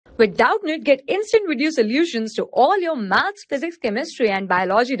With Doubtnut, get instant video solutions to all your maths, physics, chemistry, and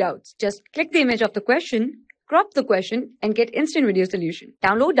biology doubts. Just click the image of the question, crop the question, and get instant video solution.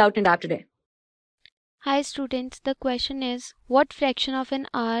 Download Doubtnut app today. Hi students, the question is, what fraction of an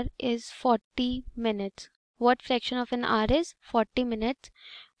hour is 40 minutes? What fraction of an hour is 40 minutes?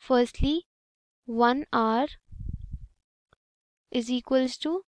 Firstly, 1 hour is equals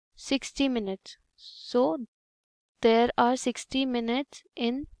to 60 minutes. So there are 60 minutes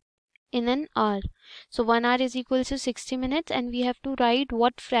in an hour. So 1 hour is equals to 60 minutes, and we have to write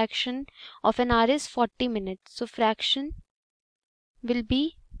what fraction of an hour is 40 minutes. So fraction will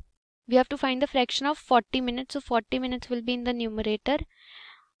be, we have to find the fraction of 40 minutes. So 40 minutes will be in the numerator.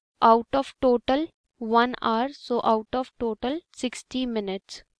 Out of total 1 hour, so out of total 60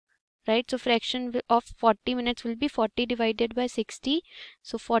 minutes, right? So fraction of 40 minutes will be 40 divided by 60.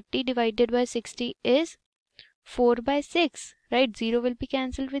 So 40 divided by 60 is 4 by 6, right? 0 will be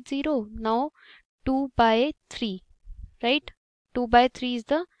cancelled with 0. Now 2 by 3, right? 2 by 3 is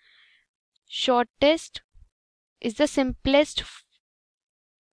the shortest, is the simplest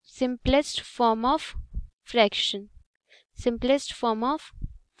form of fraction. Simplest form of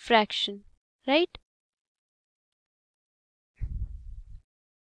fraction, right?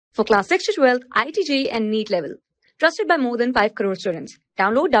 For class 6 to 12, IIT JEE and NEET level. Trusted by more than 5 crore students.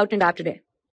 Download Doubtnut app today.